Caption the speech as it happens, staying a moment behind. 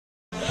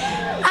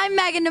I'm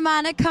Megan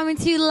Dimonda coming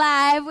to you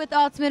live with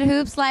Ultimate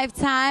Hoops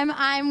Lifetime.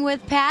 I'm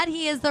with Pat.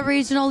 He is the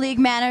Regional League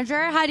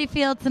Manager. How do you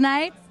feel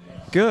tonight?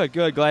 Good,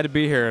 good. Glad to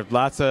be here.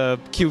 Lots of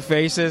cute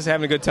faces,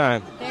 having a good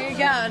time. There you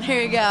go,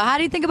 there you go. How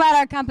do you think about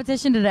our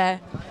competition today?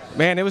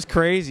 Man, it was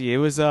crazy. It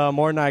was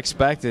more than I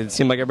expected. It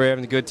seemed like everybody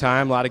having a good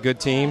time, a lot of good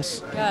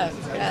teams. Good.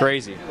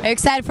 Crazy. Are you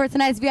excited for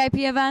tonight's VIP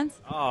events?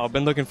 Oh, I've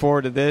been looking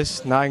forward to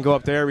this. Now I can go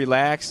up there,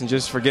 relax, and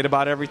just forget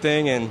about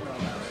everything and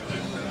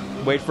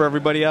wait for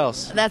everybody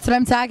else. That's what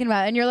I'm talking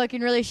about. And you're looking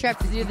really sharp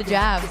to do the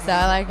job, so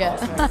I like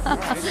it.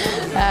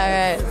 All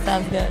right,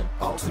 sounds good.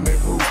 Ultimate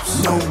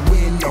Hoops, no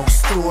win, no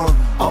story.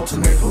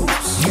 Ultimate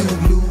Hoops, you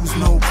lose,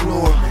 no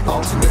glory.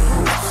 Ultimate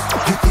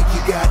Hoops, you think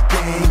you got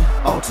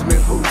game.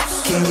 Ultimate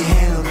Hoops, can you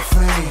handle the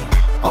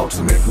fame?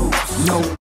 Ultimate Hoops, no